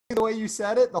the way you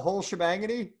said it, the whole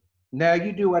shebangity? No,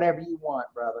 you do whatever you want,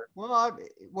 brother. Well,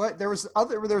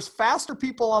 there's faster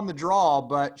people on the draw,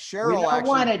 but We Cheryl don't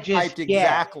want actually to just typed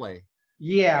exactly.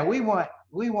 Yeah, we want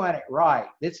it right.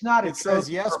 It's not a It says,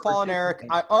 trophy yes, for Paul and Eric.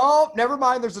 participating. Oh, never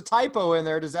mind. There's a typo in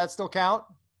there. Does that still count?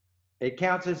 It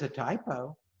counts as a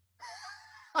typo.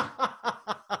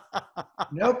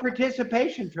 No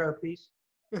participation trophies.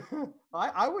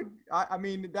 I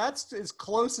mean, that's as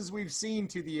close as we've seen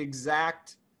to the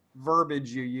exact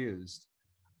verbiage you used.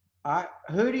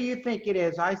 Who do you think it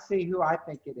is? I see who I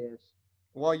think it is.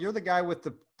 Well, you're the guy with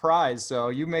the prize, so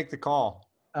you make the call.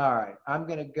 All right, I'm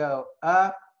going to go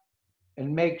up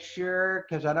and make sure,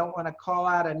 because I don't want to call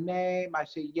out a name. I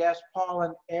see yes, Paul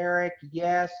and Eric.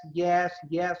 Yes, yes,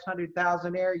 yes,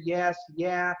 100,000 air. Yes,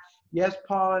 yeah. Yes,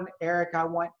 Paul and Eric. I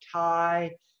want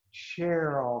Ty.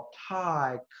 Cheryl,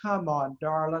 Ty, come on,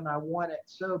 darling. I want it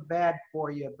so bad for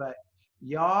you. But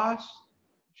Yoss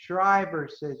Shriver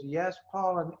says, yes,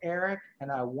 Paul and Eric,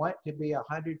 and I want to be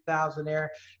 100,000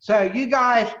 air. So you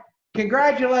guys,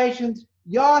 congratulations.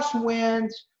 Yoss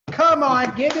wins. Come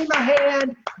on, give him a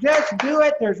hand. Just do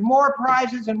it. There's more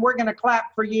prizes, and we're going to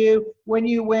clap for you when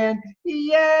you win.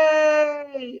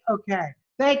 Yay! Okay.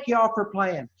 Thank you all for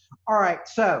playing. All right.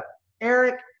 So,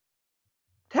 Eric,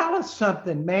 tell us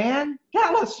something, man.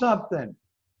 Tell us something.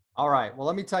 All right. Well,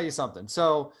 let me tell you something.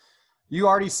 So you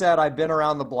already said I've been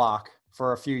around the block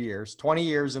for a few years, 20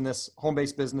 years in this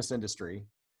home-based business industry.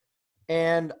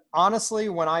 And honestly,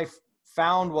 when I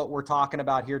found what we're talking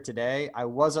about here today, I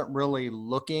wasn't really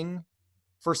looking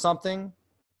for something.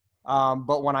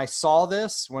 But when I saw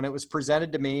this, when it was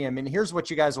presented to me, I mean, here's what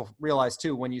you guys will realize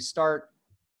too. When you start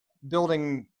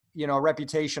building, a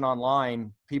reputation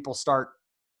online, people start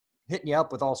hitting you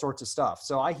up with all sorts of stuff.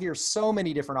 So I hear so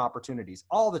many different opportunities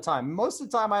all the time. Most of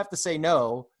the time I have to say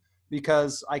no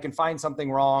because I can find something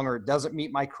wrong or it doesn't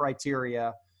meet my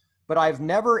criteria. But I've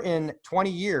never in 20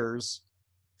 years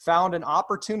found an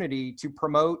opportunity to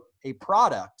promote a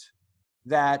product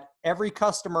that every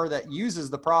customer that uses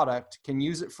the product can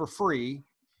use it for free.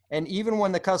 And even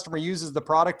when the customer uses the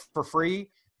product for free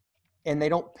and they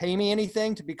don't pay me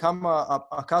anything to become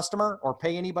a customer or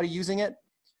pay anybody using it,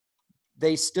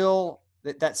 that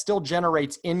still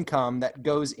generates income that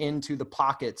goes into the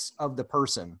pockets of the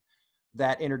person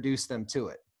that introduced them to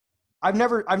it. I've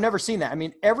never seen that. I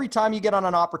mean, every time you get on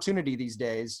an opportunity these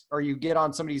days, or you get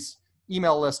on somebody's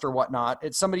email list or whatnot,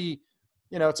 it's somebody,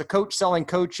 it's a coach selling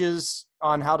coaches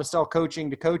on how to sell coaching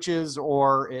to coaches,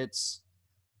 or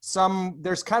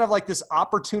there's kind of like this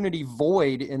opportunity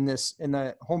void in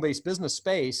the home-based business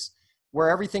space where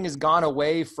everything has gone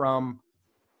away from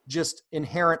just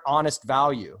inherent honest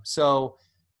value. So,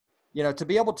 to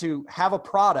be able to have a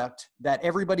product that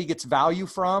everybody gets value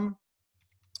from,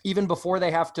 even before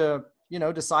they have to,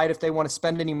 decide if they want to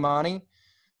spend any money,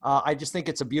 I just think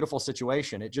it's a beautiful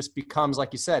situation. It just becomes,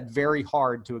 like you said, very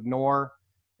hard to ignore.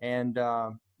 And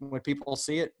when people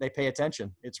see it, they pay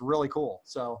attention. It's really cool.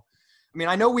 So, I mean,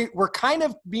 I know we're kind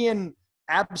of being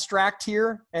abstract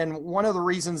here. And one of the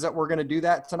reasons that we're going to do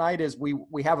that tonight is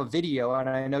we have a video. And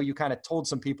I know you kind of told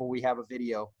some people we have a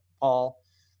video, Paul,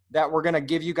 that we're going to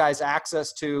give you guys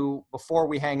access to before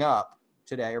we hang up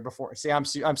today or before. See, I'm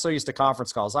so used to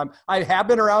conference calls. I have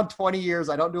been around 20 years.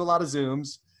 I don't do a lot of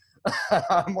Zooms.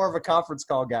 I'm more of a conference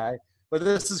call guy, but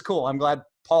this is cool. I'm glad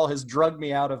Paul has drugged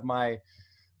me out of my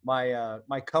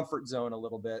comfort zone a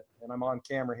little bit, and I'm on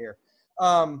camera here.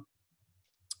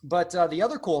 But the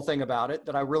other cool thing about it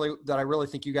that I really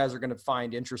think you guys are going to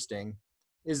find interesting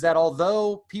is that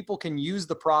although people can use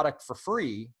the product for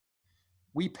free,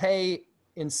 we pay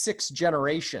in 6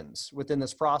 generations within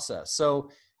this process. So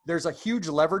there's a huge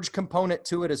leverage component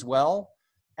to it as well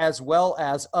as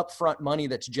upfront money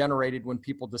that's generated when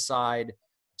people decide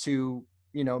to,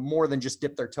 more than just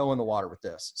dip their toe in the water with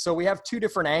this. So we have 2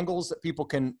 different angles that people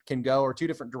can go, or 2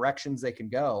 different directions they can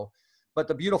go. But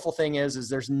the beautiful thing is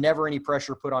there's never any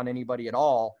pressure put on anybody at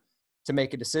all to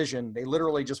make a decision. They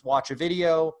literally just watch a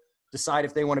video, decide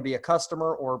if they want to be a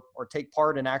customer or take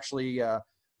part and actually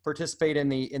participate in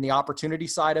the opportunity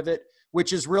side of it,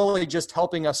 which is really just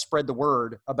helping us spread the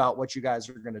word about what you guys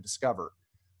are going to discover.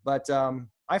 But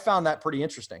I found that pretty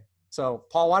interesting. So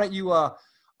Paul, why don't you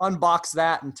unbox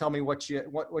that and tell me what you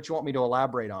want me to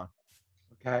elaborate on?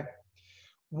 Okay.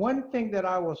 One thing that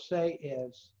I will say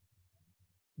is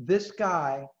this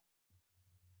guy,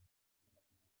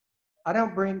 I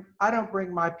don't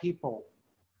bring my people,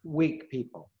 weak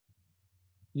people.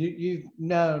 You've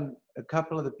known a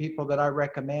couple of the people that I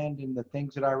recommend and the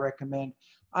things that I recommend.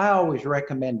 I always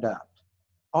recommend up.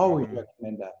 Always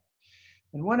recommend up.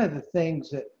 And one of the things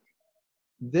that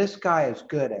this guy is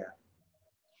good at.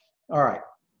 All right.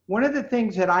 One of the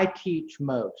things that I teach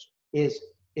most is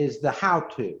the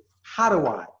how-to. How do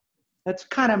I? That's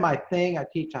kind of my thing. I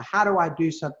teach how do I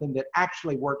do something that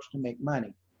actually works to make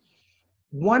money.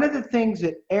 One of the things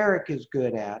that Eric is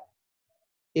good at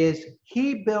is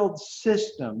he builds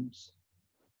systems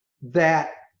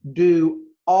that do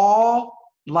all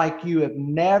like you have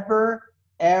never,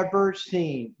 ever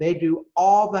seen. They do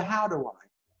all the how do I.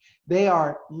 They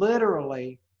are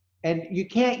literally, and you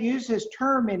can't use this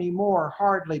term anymore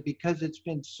hardly because it's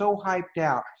been so hyped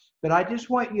out. But I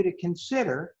just want you to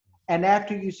consider, and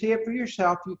after you see it for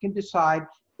yourself, you can decide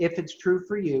if it's true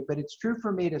for you. But it's true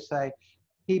for me to say,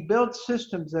 he builds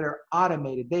systems that are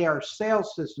automated. They are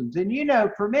sales systems. And you know,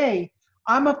 for me,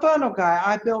 I'm a funnel guy.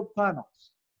 I build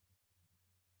funnels.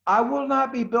 I will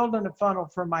not be building a funnel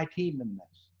for my team in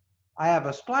this. I have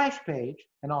a splash page,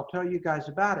 and I'll tell you guys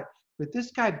about it. But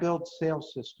this guy builds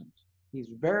sales systems. He's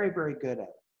very, very good at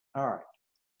it. All right.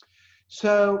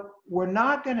 So we're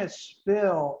not going to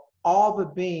spill all the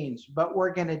beans, but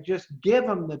we're going to just give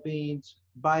them the beans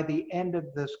by the end of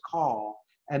this call,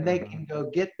 and they can go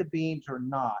get the beans or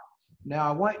not. Now,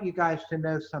 I want you guys to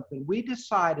know something. We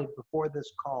decided before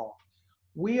this call,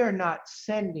 we are not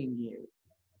sending you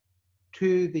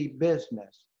to the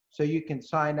business so you can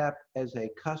sign up as a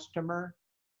customer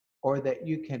or that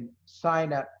you can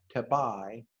sign up to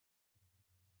buy.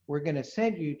 We're going to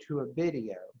send you to a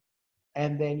video,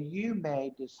 and then you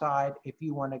may decide if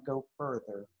you want to go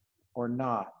further or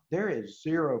not. There is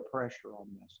zero pressure on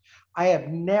this. I have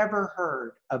never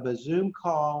heard of a Zoom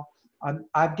call. I'm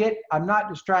not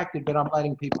distracted, but I'm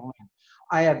letting people in.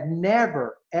 I have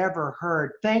never, ever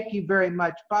heard, thank you very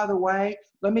much. By the way,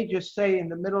 let me just say in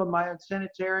the middle of my own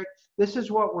sentence, Eric, this is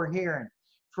what we're hearing.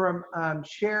 From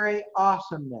Sherry,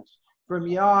 awesomeness. From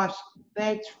Yoss,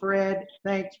 thanks, Fred.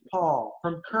 Thanks, Paul.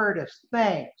 From Curtis,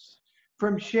 thanks.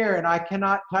 From Sharon, I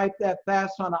cannot type that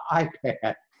fast on an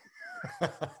iPad.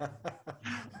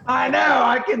 I know,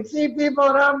 I can see people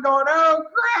and I'm going, oh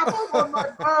crap, I'm on my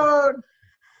phone.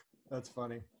 That's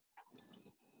funny.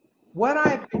 What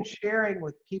I've been sharing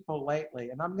with people lately,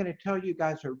 and I'm going to tell you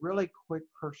guys a really quick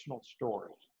personal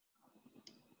story.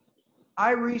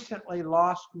 I recently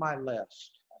lost my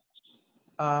list,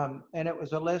 and it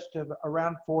was a list of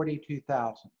around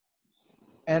 42,000.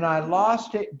 And I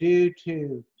lost it due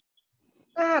to,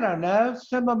 I don't know,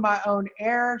 some of my own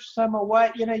errors, some of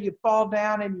what, you know, you fall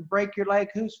down and you break your leg.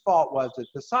 Whose fault was it?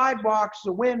 The sidewalks,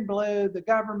 the wind blew, the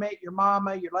government, your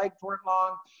mama, your legs weren't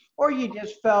long, or you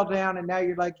just fell down and now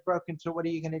your leg's broken. So what are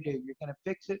you going to do? You're going to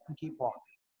fix it and keep walking.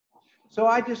 So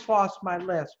I just lost my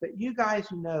list. But you guys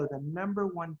know the number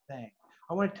one thing.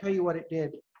 I want to tell you what it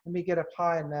did. Let me get up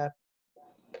high enough.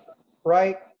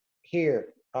 Right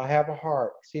here, I have a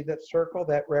heart. See that circle?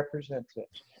 That represents it.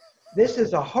 This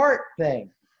is a heart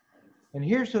thing. And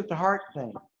here's what the heart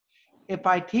thing. If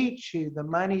I teach you the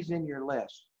money's in your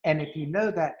list, and if you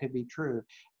know that to be true,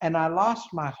 and I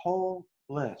lost my whole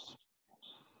list,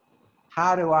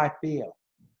 how do I feel?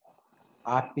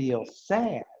 I feel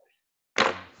sad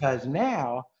because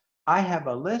now I have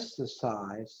a list the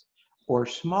size or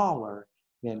smaller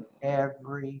than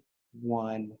every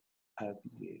one of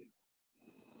you,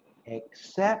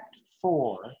 except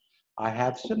for I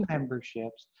have some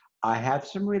memberships, I have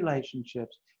some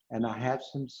relationships, and I have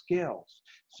some skills.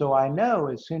 So I know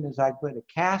as soon as I put a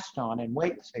cast on and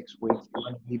wait 6 weeks, I'm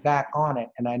going to be back on it,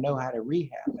 and I know how to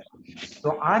rehab it.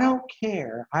 So I don't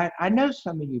care. I know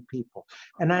some of you people,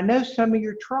 and I know some of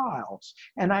your trials,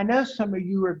 and I know some of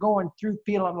you are going through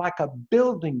feeling like a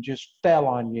building just fell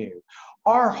on you.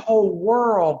 Our whole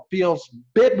world feels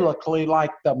biblically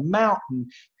like the mountain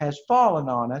has fallen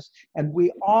on us, and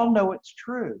we all know it's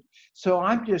true. So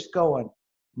I'm just going,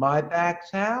 my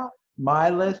back's out. My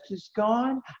list is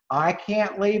gone. I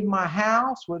can't leave my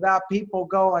house without people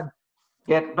going,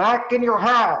 get back in your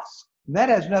house. And that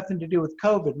has nothing to do with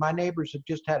COVID. My neighbors have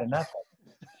just had enough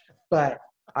of it. But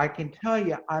I can tell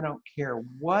you, I don't care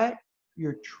what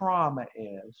your trauma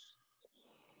is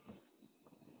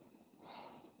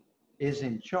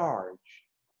in charge.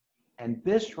 And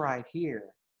this right here,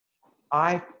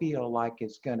 I feel like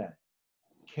it's going to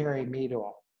carry me to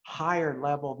a higher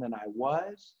level than I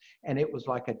was, and it was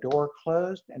like a door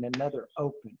closed and another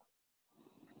open.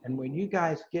 And when you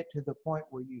guys get to the point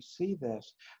where you see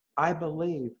this, I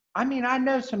believe, I mean, I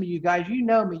know some of you guys, you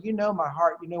know me, you know my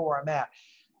heart, you know where I'm at.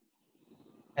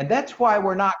 And that's why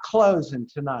we're not closing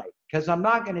tonight, because I'm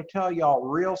not going to tell y'all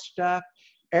real stuff.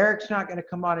 Eric's not going to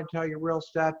come on and tell you real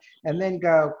stuff and then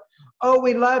go, oh,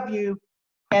 we love you,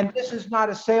 and this is not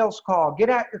a sales call.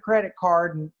 Get out your credit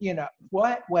card and, you know,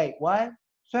 what? Wait, what?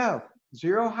 So,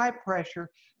 zero high pressure,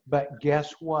 but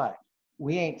guess what?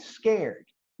 We ain't scared.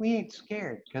 We ain't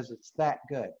scared because it's that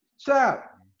good. So,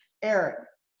 Eric,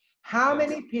 how Yes.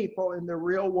 many people in the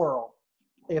real world,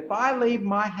 if I leave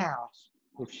my house,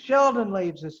 if Sheldon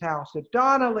leaves his house, if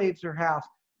Donna leaves her house,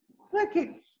 look at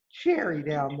Sherry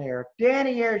down there,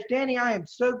 Danny Ayers. Danny, I am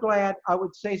so glad, I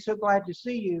would say so glad to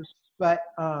see you, but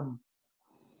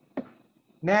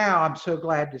now I'm so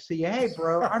glad to see you. Hey,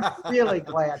 bro, I'm really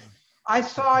glad. I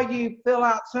saw you fill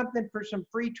out something for some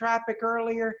free traffic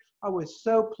earlier. I was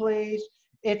so pleased.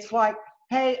 It's like,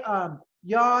 hey,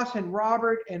 Yoss and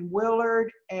Robert and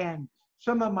Willard and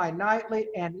some of my nightly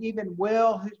and even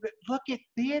Will, who's been, look at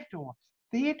Theodore.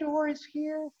 Theodore is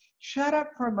here. Shut up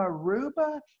from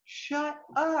Aruba. Shut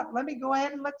up. Let me go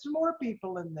ahead and let some more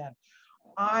people in then.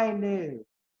 I knew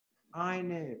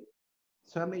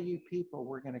some of you people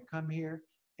were going to come here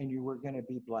and you were going to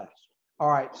be blessed. All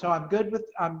right, so I'm done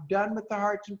with the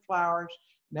hearts and flowers.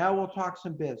 Now we'll talk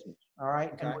some business. All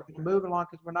right, Okay. and we're going to move along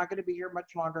because we're not going to be here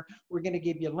much longer. We're going to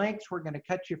give you links. We're going to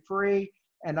cut you free,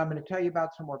 and I'm going to tell you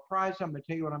about some more prizes. I'm going to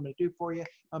tell you what I'm going to do for you.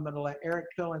 I'm going to let Eric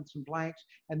fill in some blanks,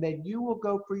 and then you will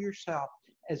go for yourself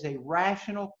as a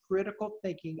rational, critical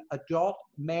thinking adult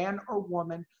man or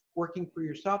woman working for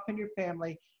yourself and your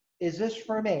family. Is this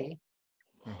for me?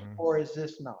 Or is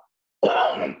this not?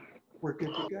 We're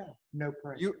good to go. No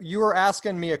pressure. You were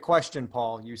asking me a question,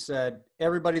 Paul. You said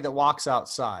everybody that walks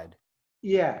outside.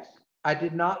 Yes, I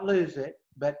did not lose it,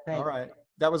 but thank All you. right.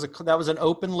 That was an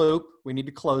open loop. We need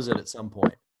to close it at some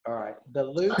point. All right. The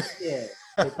loop is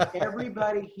if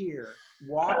everybody here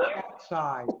walks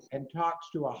outside and talks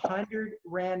to 100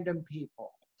 random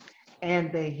people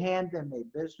and they hand them a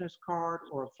business card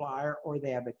or a flyer or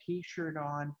they have a t-shirt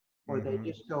on or they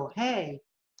just go, hey,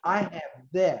 I have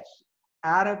this.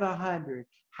 Out of 100,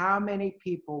 how many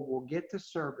people will get the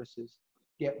services,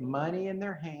 get money in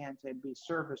their hands, and be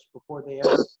serviced before they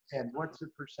ever spend? What's the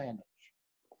percentage?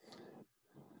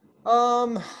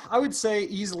 I would say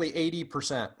easily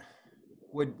 80%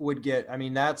 would get. I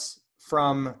mean, that's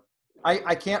from.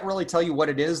 I can't really tell you what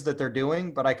it is that they're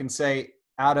doing, but I can say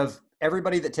out of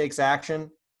everybody that takes action,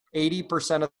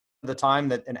 80% of the time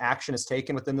that an action is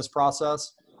taken within this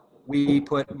process, we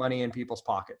put money in people's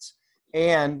pockets.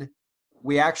 And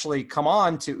we actually come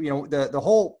on to, the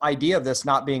whole idea of this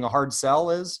not being a hard sell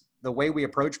is the way we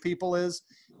approach people is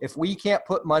if we can't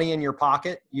put money in your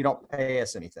pocket, you don't pay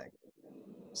us anything.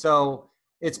 So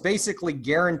it's basically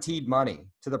guaranteed money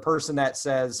to the person that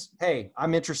says, hey,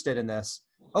 I'm interested in this.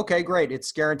 Okay, great.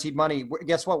 It's guaranteed money.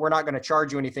 Guess what? We're not going to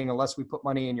charge you anything unless we put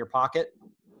money in your pocket.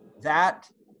 That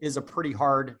is a pretty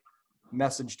hard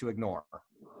message to ignore.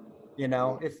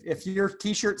 If your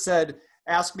t-shirt said,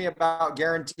 ask me about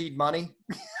guaranteed money,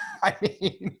 I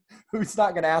mean, who's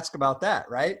not going to ask about that,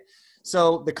 right?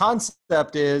 So the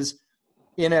concept is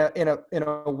in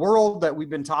a world that we've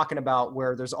been talking about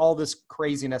where there's all this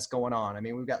craziness going on. I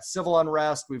mean, we've got civil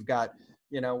unrest, we've got,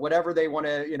 whatever they want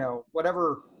to,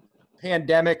 whatever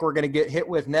pandemic we're going to get hit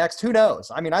with next, who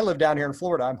knows? I mean, I live down here in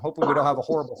Florida. I'm hoping we don't have a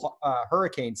horrible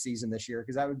hurricane season this year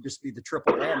because that would just be the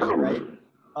triple whammy,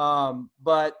 right?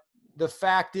 But the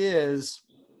fact is,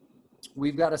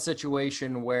 we've got a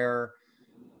situation where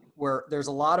there's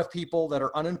a lot of people that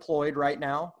are unemployed right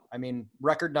now. I mean,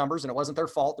 record numbers, and it wasn't their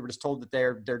fault. They were just told that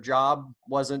their job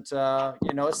wasn't,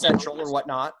 essential or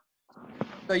whatnot.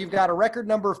 So you've got a record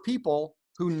number of people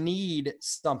who need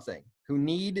something, who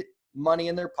need money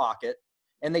in their pocket,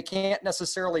 and they can't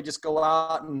necessarily just go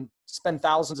out and spend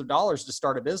thousands of dollars to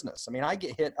start a business. I mean, I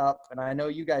get hit up, and I know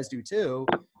you guys do too,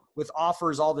 with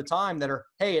offers all the time that are,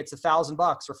 hey, it's $1,000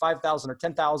 or $5,000 or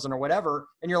 $10,000 or whatever.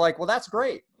 And you're like, well, that's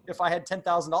great. If I had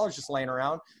 $10,000 just laying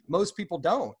around, most people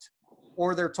don't,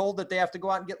 or they're told that they have to go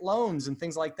out and get loans and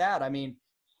things like that. I mean,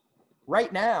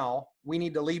 right now we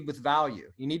need to lead with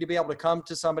value. You need to be able to come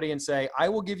to somebody and say, I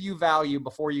will give you value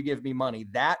before you give me money.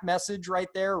 That message right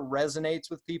there resonates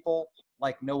with people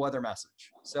like no other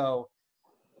message. So,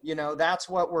 that's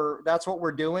what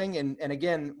we're doing. And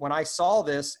again, when I saw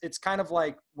this, it's kind of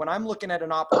like when I'm looking at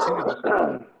an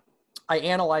opportunity, I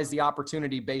analyze the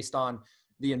opportunity based on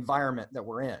the environment that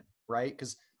we're in, right?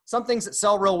 Because some things that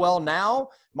sell real well now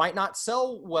might not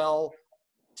sell well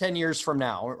 10 years from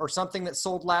now, or something that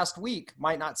sold last week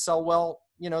might not sell well,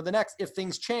 the next, if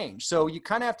things change. So you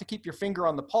kind of have to keep your finger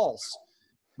on the pulse.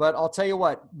 But I'll tell you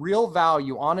what, real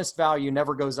value, honest value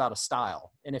never goes out of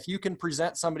style. And if you can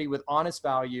present somebody with honest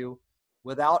value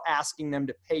without asking them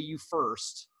to pay you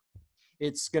first,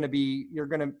 you're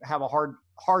going to have a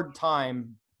hard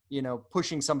time,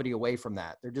 pushing somebody away from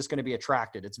that. They're just going to be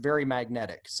attracted. It's very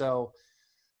magnetic. So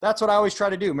that's what I always try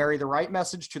to do. Marry the right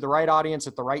message to the right audience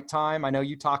at the right time. I know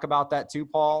you talk about that too,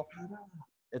 Paul.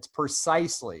 It's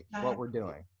precisely what we're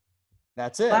doing.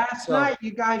 That's it. Last night,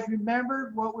 you guys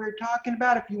remembered what we were talking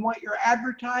about? If you want your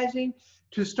advertising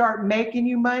to start making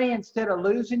you money instead of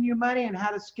losing you money, and how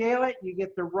to scale it, you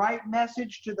get the right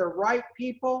message to the right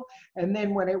people. And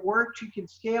then when it works, you can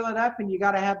scale it up, and you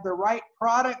got to have the right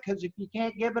product, because if you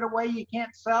can't give it away, you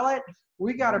can't sell it.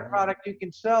 We got a product you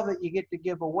can sell that you get to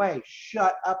give away.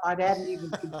 Shut up. I hadn't even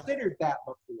considered that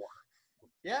before.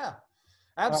 Yeah,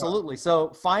 absolutely.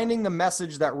 So finding the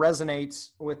message that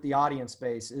resonates with the audience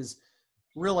base is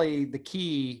really the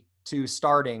key to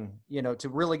starting, to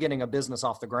really getting a business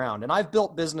off the ground. And I've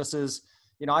built businesses,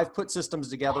 I've put systems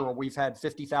together where we've had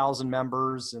 50,000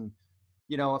 members, and,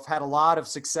 I've had a lot of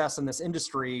success in this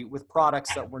industry with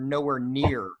products that were nowhere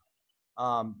near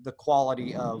the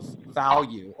quality of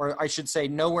value, or I should say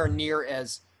nowhere near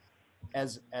as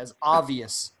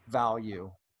obvious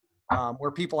value,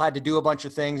 where people had to do a bunch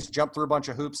of things, jump through a bunch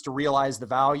of hoops to realize the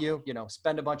value,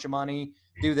 spend a bunch of money,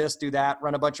 do this, do that,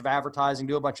 run a bunch of advertising,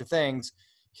 do a bunch of things.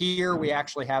 Here, we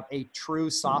actually have a true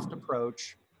soft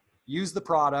approach. Use the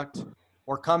product,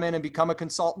 or come in and become a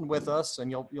consultant with us,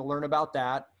 and you'll learn about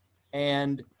that,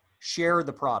 and share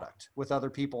the product with other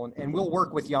people. And we'll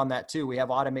work with you on that too. We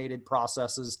have automated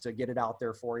processes to get it out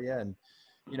there for you. And,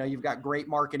 you've got great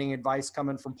marketing advice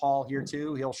coming from Paul here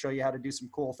too. He'll show you how to do some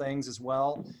cool things as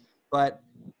well. But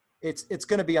it's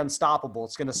going to be unstoppable.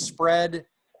 It's going to spread.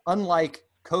 Unlike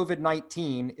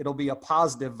COVID-19, it'll be a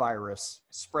positive virus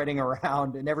spreading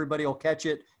around, and everybody will catch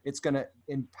it. It's going to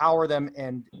empower them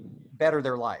and better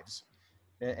their lives.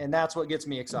 And that's what gets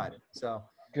me excited. So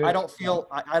good. I don't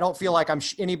feel like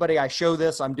anybody I show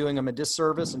this, I'm doing them a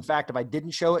disservice. In fact, if I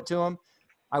didn't show it to them,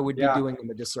 I would be doing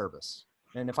them a disservice.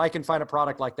 And if I can find a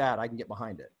product like that, I can get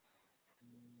behind it.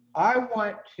 I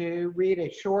want to read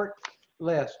a short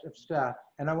list of stuff,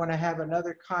 and I want to have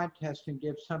another contest and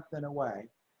give something away.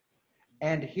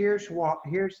 And here's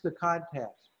the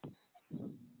contest.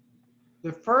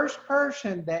 The first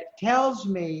person that tells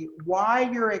me why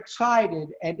you're excited,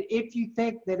 and if you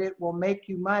think that it will make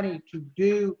you money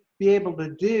to be able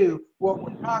to do what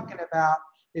we're talking about,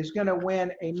 is going to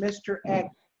win a Mr. X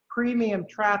premium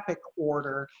traffic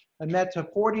order. And that's a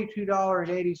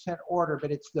 $42.80 order,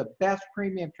 but it's the best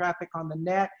premium traffic on the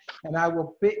net. And I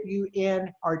will fit you in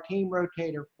our team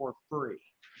rotator for free.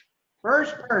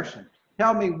 First person,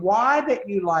 tell me why that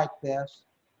you like this.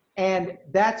 And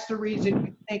that's the reason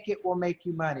you think it will make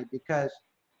you money, because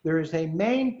there is a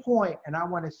main point, and I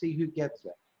want to see who gets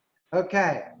it.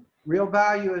 Okay, real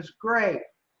value is great.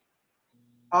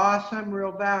 Awesome,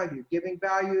 real value. Giving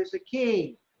value is a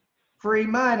key. Free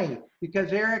money,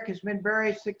 because Eric has been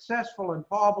very successful and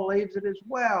Paul believes it as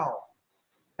well.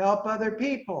 Help other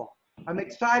people. I'm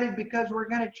excited because we're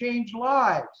going to change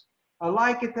lives. I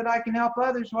like it that I can help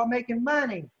others while making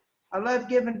money. I love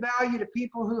giving value to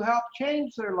people who help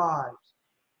change their lives.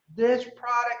 This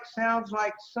product sounds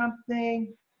like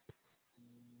something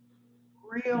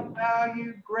real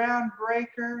value,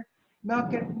 groundbreaker.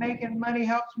 Making money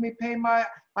helps me pay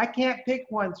I can't pick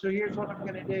one, so here's what I'm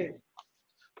going to do.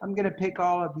 I'm going to pick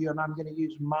all of you, and I'm going to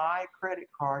use my credit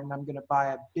card, and I'm going to buy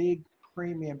a big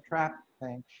premium traffic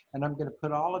thing, and I'm going to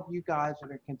put all of you guys that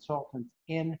are consultants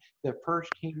in the first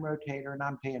team rotator, and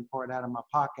I'm paying for it out of my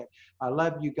pocket. I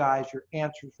love you guys. Your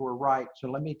answers were right.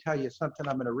 So let me tell you something.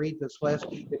 I'm going to read this list.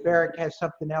 If Eric has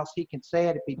something else, he can say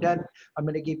it. If he doesn't, I'm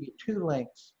going to give you 2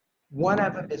 links. One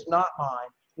of them is not mine.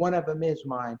 One of them is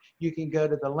mine. You can go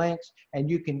to the links and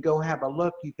you can go have a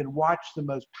look. You can watch the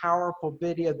most powerful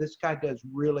video. This guy does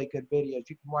really good videos.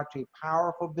 You can watch a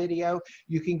powerful video.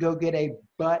 You can go get a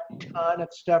butt ton of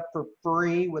stuff for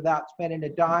free without spending a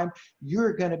dime.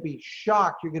 You're going to be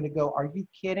shocked. You're going to go, are you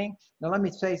kidding? Now let me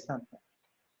say something.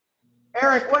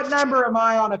 Eric, what number am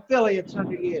I on affiliates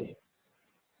under you?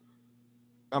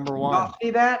 Number 1. Y'all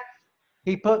see that?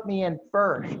 He put me in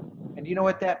first. And you know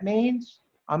what that means?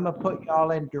 I'm going to put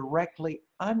y'all in directly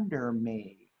under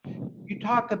me. You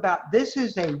talk about, this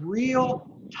is a real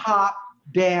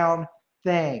top-down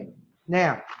thing.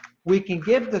 Now, we can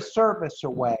give the service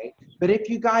away, but if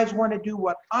you guys want to do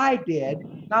what I did,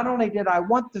 not only did I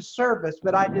want the service,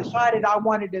 but I decided I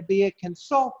wanted to be a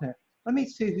consultant. Let me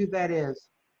see who that is.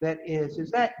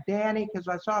 Is that Danny? Because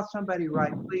I saw somebody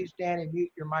write, please, Danny,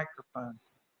 mute your microphone.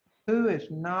 Who is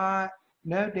not?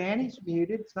 No, Danny's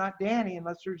muted. It's not Danny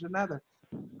unless there's another.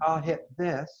 I'll hit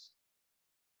this.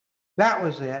 That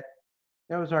was it.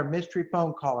 That was our mystery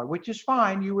phone caller, which is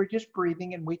fine. You were just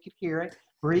breathing and we could hear it.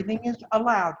 Breathing is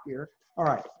allowed here. All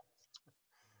right.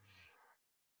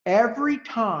 Every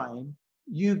time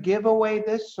you give away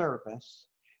this service,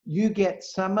 you get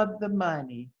some of the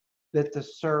money that the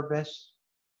service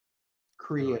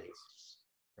creates.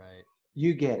 Right.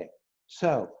 You get it.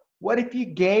 So What if you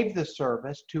gave the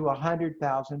service to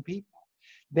 100,000 people?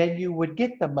 Then you would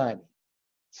get the money,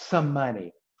 some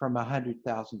money from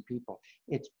 100,000 people.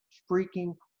 It's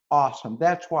freaking awesome.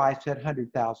 That's why I said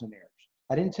 100,000 heirs.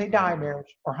 I didn't say dime heirs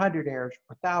or 100 heirs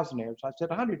or 1,000 heirs. I said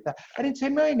 100,000. I didn't say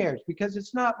millionaires because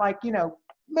it's not like,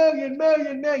 million,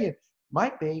 million, million.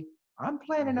 Might be. I'm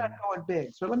planning on going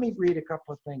big. So let me read a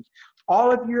couple of things.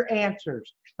 All of your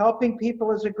answers. Helping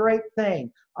people is a great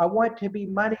thing. I want to be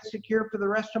money secure for the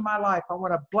rest of my life. I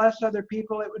want to bless other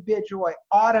people. It would be a joy.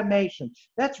 Automation.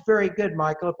 That's very good,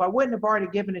 Michael. If I wouldn't have already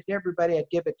given it to everybody, I'd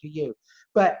give it to you.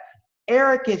 But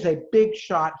Eric is a big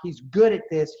shot. He's good at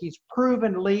this. He's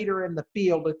proven leader in the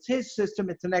field. It's his system.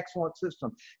 It's an excellent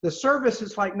system. The service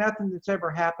is like nothing that's ever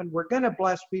happened. We're going to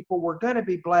bless people. We're going to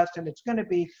be blessed, and it's going to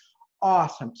be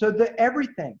awesome. So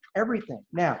everything.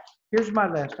 Now, here's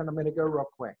my list, and I'm going to go real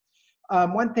quick.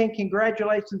 One thing,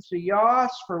 congratulations to Yoss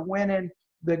for winning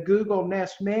the Google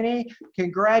Nest Mini.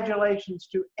 Congratulations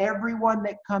to everyone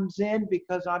that comes in,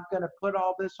 because I'm going to put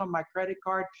all this on my credit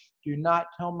card. Do not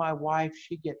tell my wife.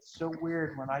 She gets so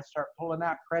weird when I start pulling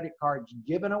out credit cards,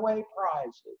 giving away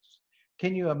prizes.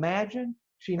 Can you imagine?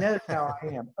 She knows how I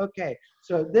am. Okay,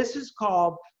 so this is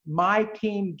called My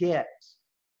Team Gets.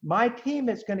 My team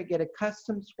is going to get a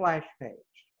custom splash page.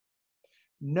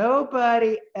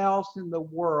 Nobody else in the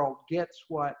world gets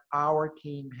what our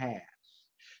team has.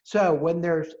 So when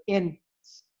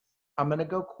I'm going to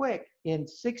go quick, in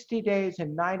 60 days,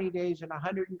 in 90 days, in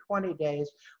 120 days,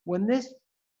 when this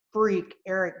freak,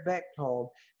 Eric Bechtel,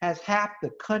 has half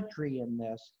the country in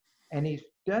this, and he's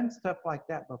done stuff like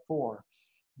that before,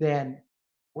 then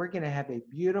we're going to have a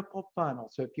beautiful funnel.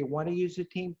 So if you want to use a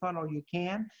team funnel, you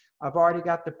can. I've already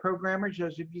got the programmers.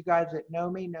 Those of you guys that know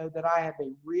me know that I have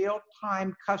a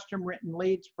real-time custom written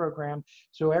leads program.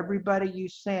 So everybody you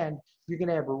send, you're going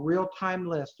to have a real-time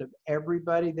list of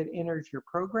everybody that enters your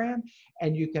program,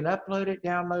 and you can upload it,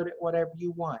 download it, whatever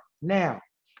you want. Now,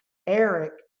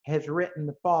 Eric has written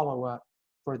the follow-up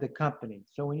for the company.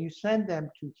 So when you send them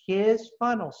to his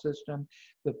funnel system,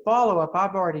 the follow-up,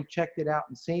 I've already checked it out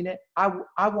and seen it.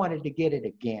 I wanted to get it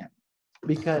again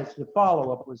because the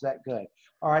follow-up was that good.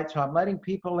 All right, so I'm letting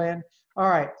people in. All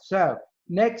right, so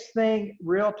next thing,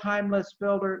 real-time list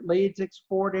builder, leads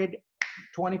exported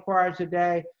 24 hours a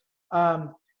day.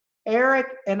 Eric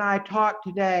and I talked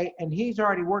today, and he's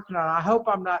already working on it. I hope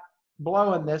I'm not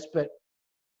blowing this, but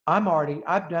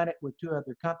I've done it with 2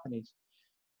 other companies.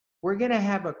 We're going to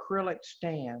have acrylic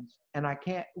stands, and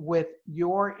with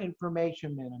your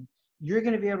information in them, you're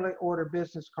going to be able to order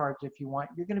business cards if you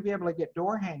want. You're going to be able to get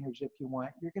door hangers if you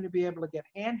want. You're going to be able to get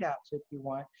handouts if you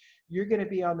want. You're going to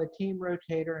be on the team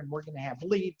rotator, and we're going to have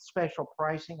lead special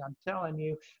pricing. I'm telling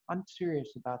you, I'm serious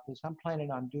about this. I'm planning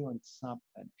on doing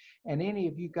something. And any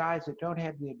of you guys that don't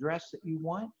have the address that you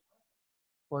want,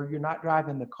 or you're not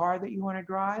driving the car that you want to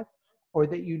drive, or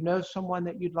that you know someone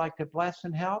that you'd like to bless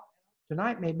and help,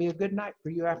 tonight may be a good night for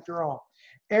you after all.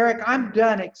 Eric, I'm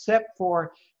done except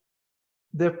for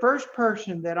the first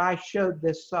person that I showed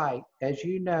this site. As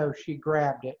you know, she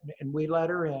grabbed it, and we let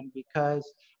her in because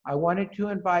I wanted to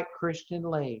invite Kristen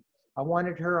Lee. I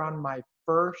wanted her on my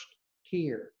first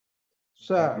tier.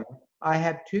 So I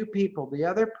have 2 people. The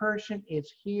other person is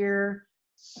here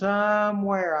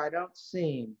somewhere. I don't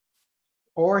see him,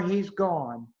 or he's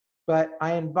gone. But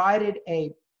I invited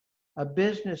a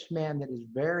businessman that is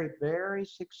very, very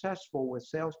successful with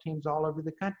sales teams all over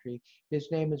the country. His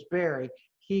name is Barry.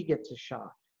 He gets a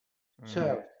shot.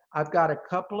 So I've got a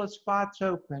couple of spots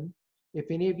open. If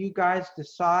any of you guys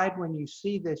decide when you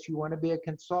see this, you want to be a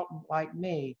consultant like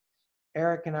me,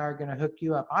 Eric and I are going to hook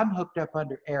you up. I'm hooked up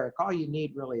under Eric. All you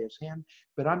need really is him,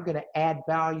 but I'm going to add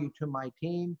value to my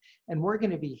team, and we're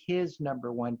going to be his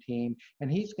 #1 team,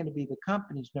 and he's going to be the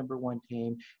company's #1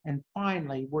 team. And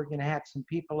finally, we're going to have some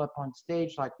people up on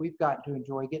stage like we've got to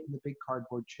enjoy getting the big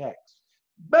cardboard checks.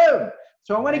 Boom!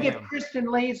 So I want to give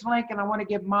Kristen Lee's link, and I want to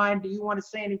give mine. Do you want to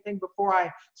say anything before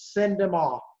I send them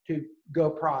off to go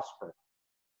prosper?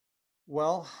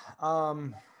 Well,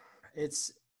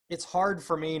 it's hard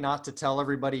for me not to tell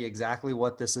everybody exactly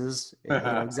what this is,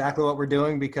 exactly what we're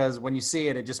doing, because when you see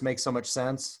it, it just makes so much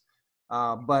sense.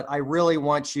 But I really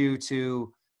want you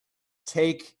to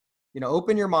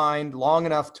open your mind long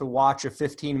enough to watch a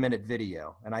 15-minute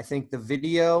video. And I think the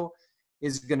video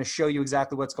is going to show you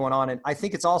exactly what's going on. And I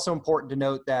think it's also important to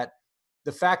note that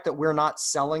the fact that we're not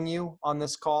selling you on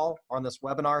this call, on this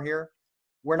webinar here,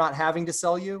 we're not having to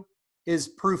sell you, is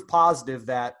proof positive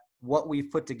that what we've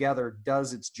put together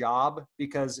does its job,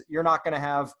 because you're not going to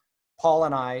have Paul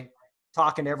and I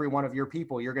talking to every one of your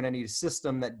people. You're going to need a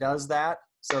system that does that.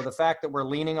 So the fact that we're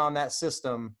leaning on that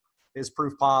system is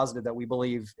proof positive that we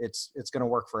believe it's going to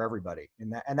work for everybody.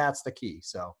 And that's the key.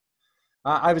 So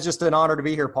I was just an honor to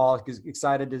be here, Paul.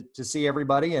 Excited to see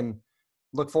everybody and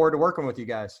look forward to working with you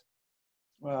guys.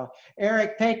 Well,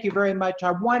 Eric, thank you very much.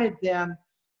 I wanted them,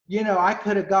 I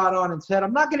could have got on and said,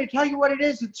 I'm not going to tell you what it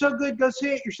is. It's so good. Go see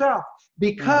it yourself.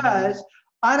 Because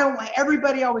I don't want,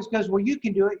 everybody always goes, well, you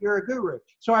can do it. You're a guru.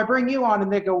 So I bring you on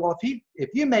and they go, well, if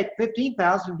you make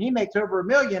 15,000, he makes over $1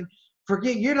 million.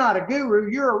 Forget, you're not a guru.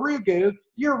 You're a rugu.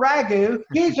 You're ragu.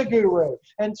 He's a guru.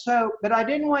 And so, but I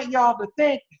didn't want y'all to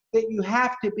think that you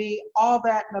have to be all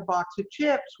that in a box of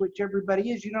chips, which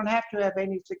everybody is. You don't have to have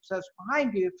any success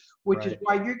behind you, which is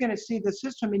why you're going to see the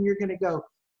system and you're going to go,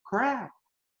 crap,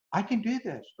 I can do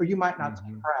this. Or you might not say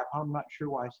crap. I'm not sure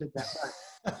why I said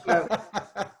that.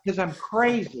 Because I'm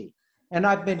crazy and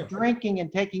I've been drinking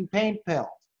and taking pain pills.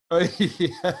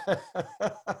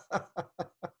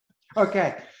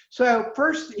 Okay. So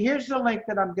first, here's the link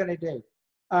that I'm going to do.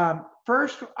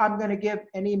 First, I'm going to give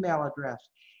an email address.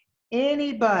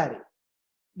 Anybody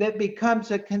that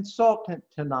becomes a consultant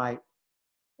tonight,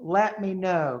 let me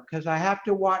know, because I have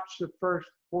to watch the first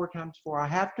 4 times 4. I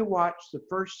have to watch the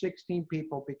first 16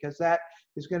 people because that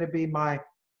is going to be my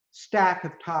stack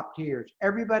of top tiers.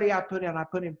 Everybody I put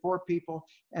in 4 people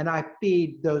and I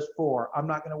feed those 4. I'm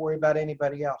not going to worry about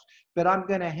anybody else, but I'm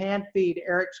going to hand feed.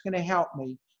 Eric's going to help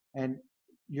me, and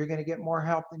you're going to get more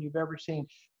help than you've ever seen,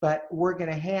 but we're going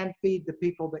to hand feed the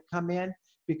people that come in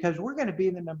because we're going to be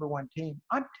the #1 team.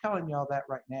 I'm telling y'all that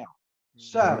right now.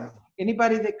 So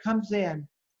anybody that comes in,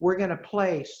 we're going to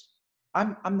place,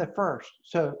 I'm the first.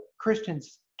 So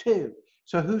Christian's 2.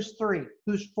 So who's 3?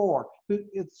 Who's 4?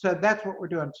 So that's what we're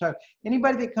doing. So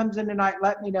anybody that comes in tonight,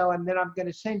 let me know. And then I'm going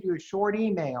to send you a short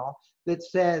email that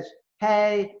says,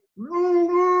 hey,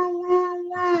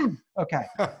 okay.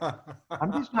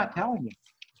 I'm just not telling you.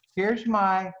 Here's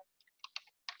my,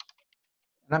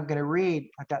 and I'm going to read.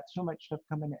 I got so much stuff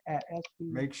coming at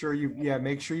SB. Make sure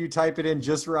you type it in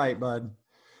just right, bud.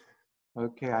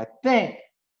 Okay, I think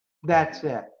that's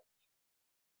it.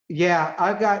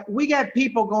 Yeah, we got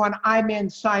people going, I'm in,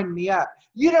 sign me up.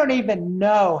 You don't even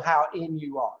know how in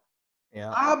you are.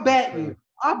 Yeah. I'll bet you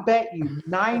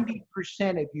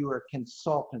 90% of you are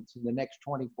consultants in the next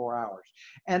 24 hours.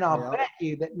 And I'll bet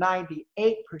you that 98%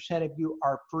 of you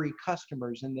are free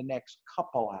customers in the next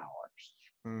couple hours.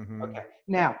 Okay.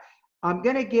 Now, I'm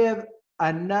going to give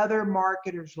another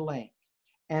marketer's link.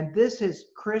 And this is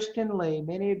Kristen Lee.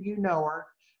 Many of you know her.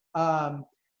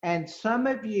 And some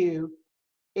of you,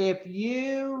 if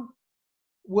you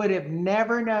would have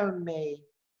never known me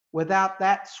without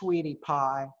that sweetie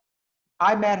pie,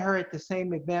 I met her at the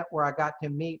same event where I got to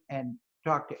meet and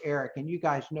talk to Eric, and you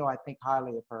guys know I think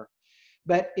highly of her.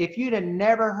 But if you'd have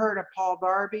never heard of Paul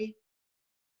Darby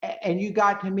and you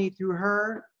got to me through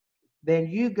her, then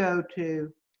you go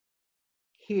to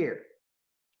here.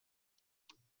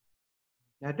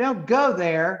 Now don't go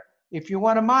there if you're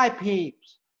one of my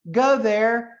peeps. Go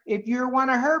there if you're one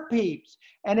of her peeps.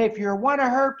 And if you're one of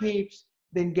her peeps,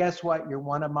 then guess what? You're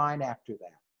one of mine after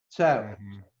that. So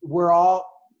we're all,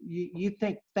 you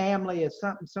think family is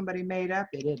something somebody made up?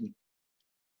 It isn't.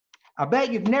 I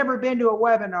bet you've never been to a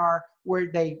webinar where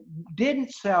they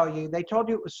didn't sell you. They told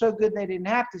you it was so good they didn't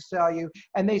have to sell you,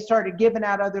 and they started giving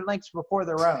out other links before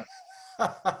their own.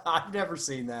 I've never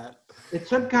seen that. It's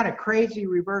some kind of crazy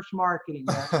reverse marketing.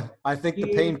 I think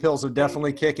the pain pills are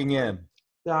definitely kicking in.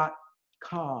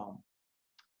 .com.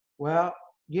 Well,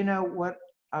 you know what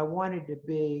I wanted to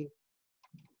be.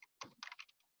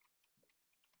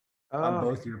 I'm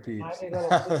both your peeps.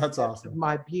 That's awesome.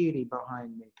 My beauty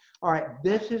behind me. All right,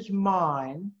 this is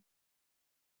mine.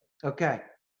 Okay.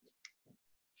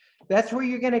 That's where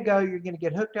you're going to go. You're going to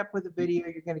get hooked up with a video.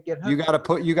 You're going to get hooked.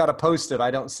 You got to post it.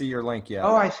 I don't see your link yet.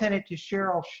 Oh, I sent it to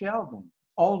Cheryl Sheldon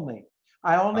only.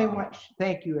 I only want,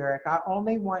 thank you, Eric. I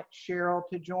only want Cheryl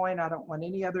to join. I don't want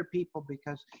any other people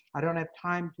because I don't have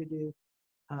time to do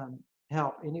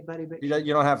help anybody but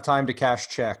you don't have time to cash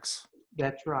checks.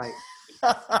 That's right.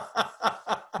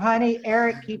 Honey,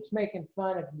 Eric keeps making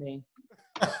fun of me.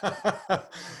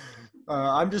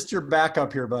 I'm just your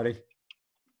backup here, buddy.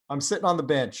 I'm sitting on the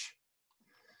bench.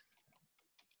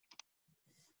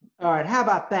 All right, how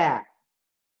about that?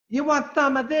 You want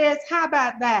some of this? How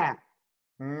about that?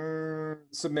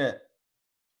 Submit.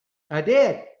 I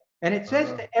did. And it says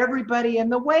to everybody in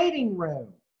the waiting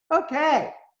room.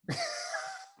 Okay.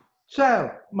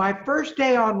 So my first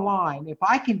day online, if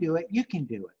I can do it, you can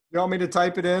do it. You want me to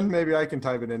type it in? Maybe I can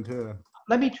type it in too.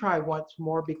 Let me try once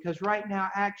more because right now,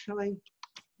 actually,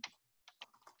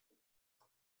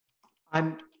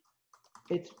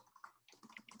 it's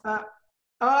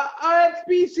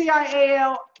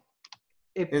BCIAL.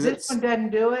 If Is this one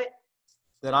doesn't do it,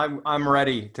 then I'm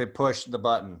ready to push the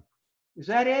button. is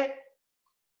that it?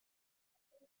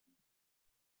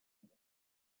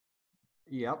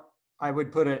 Yep. I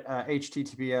would put a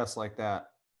HTTPS like that.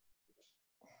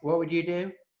 What would you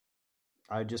do?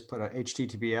 I just put a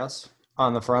HTTPS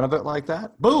on the front of it like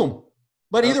that. Boom.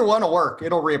 But either one will work.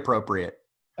 It'll reappropriate.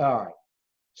 All right.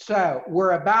 So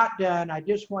we're about done. I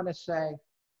just want to say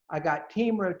I got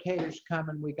team rotators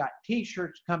coming. We got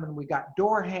T-shirts coming. We got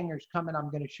door hangers coming. I'm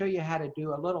going to show you how to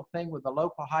do a little thing with a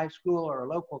local high school or a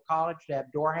local college to have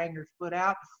door hangers put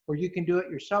out, or you can do it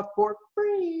yourself for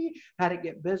free. How to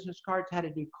get business cards, how to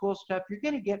do cool stuff. You're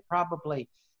going to get probably,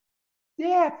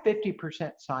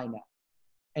 50% sign up.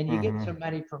 And you get some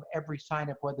money from every sign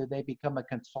up, whether they become a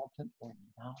consultant or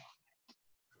not.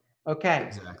 Okay.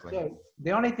 Exactly. So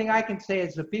the only thing I can say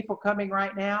is the people coming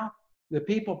right now, the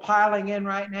people piling in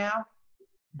right now,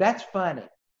 that's funny.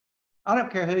 I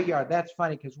don't care who you are. That's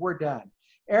funny because we're done.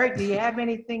 Eric, do you have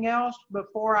anything else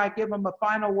before I give them a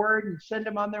final word and send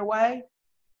them on their way?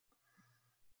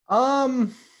 I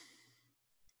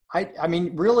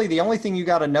mean, really, the only thing you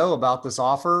got to know about this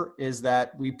offer is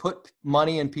that we put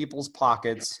money in people's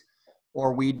pockets,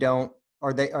 or we don't,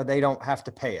 or they don't have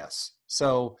to pay us.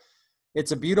 So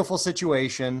it's a beautiful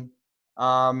situation.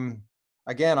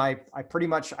 Again, I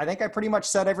think I pretty much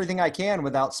said everything I can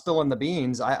without spilling the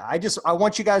beans. I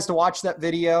want you guys to watch that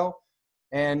video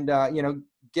and,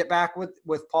 get back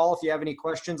with Paul if you have any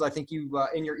questions. I think you,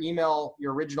 in your email,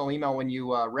 your original email, when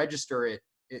you register it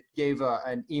gave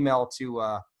an email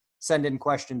to send in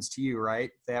questions to you,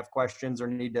 right? If they have questions or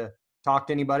need to talk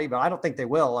to anybody, but I don't think they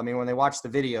will. I mean, when they watch the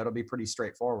video, it'll be pretty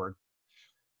straightforward.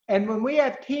 And when we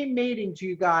have team meetings,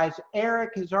 you guys,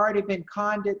 Eric has already been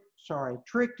talked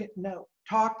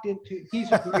into,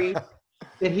 he's agreed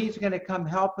that he's going to come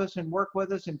help us and work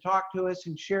with us and talk to us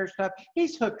and share stuff.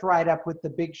 He's hooked right up with the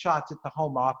big shots at the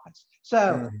home office.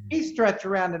 So he struts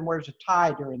around and wears a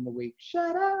tie during the week.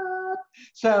 Shut up.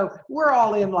 So we're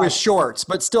all in like. With shorts,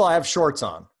 but still I have shorts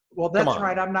on. Well, that's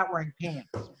right. I'm not wearing pants.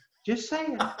 Just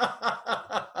saying.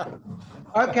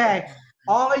 Okay.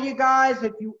 All of you guys,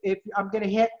 if I'm going to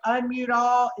hit unmute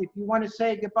all, if you want to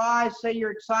say goodbye, say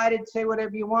you're excited, say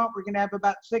whatever you want. We're going to have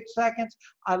about 6 seconds.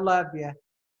 I love you.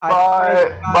 Bye. All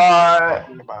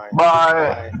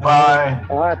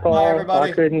right, Paul. Bye,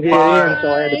 everybody. I couldn't get in,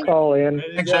 so I had to call in.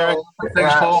 Thanks, Eric.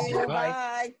 Thanks, Paul.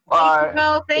 Bye. Bye.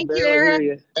 Well, thank you,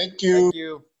 Eric. Thank you. Thank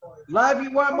you. Love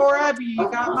you. One more of you. You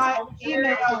got my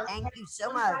email. Thank you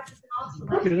so much.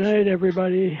 Good night,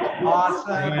 everybody. Awesome.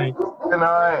 Good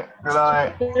night. Good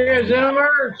night. Good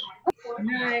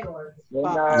night.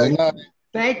 Good night.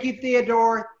 Thank you,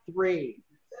 Theodore. 3,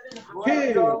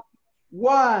 2,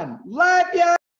 1. Love you.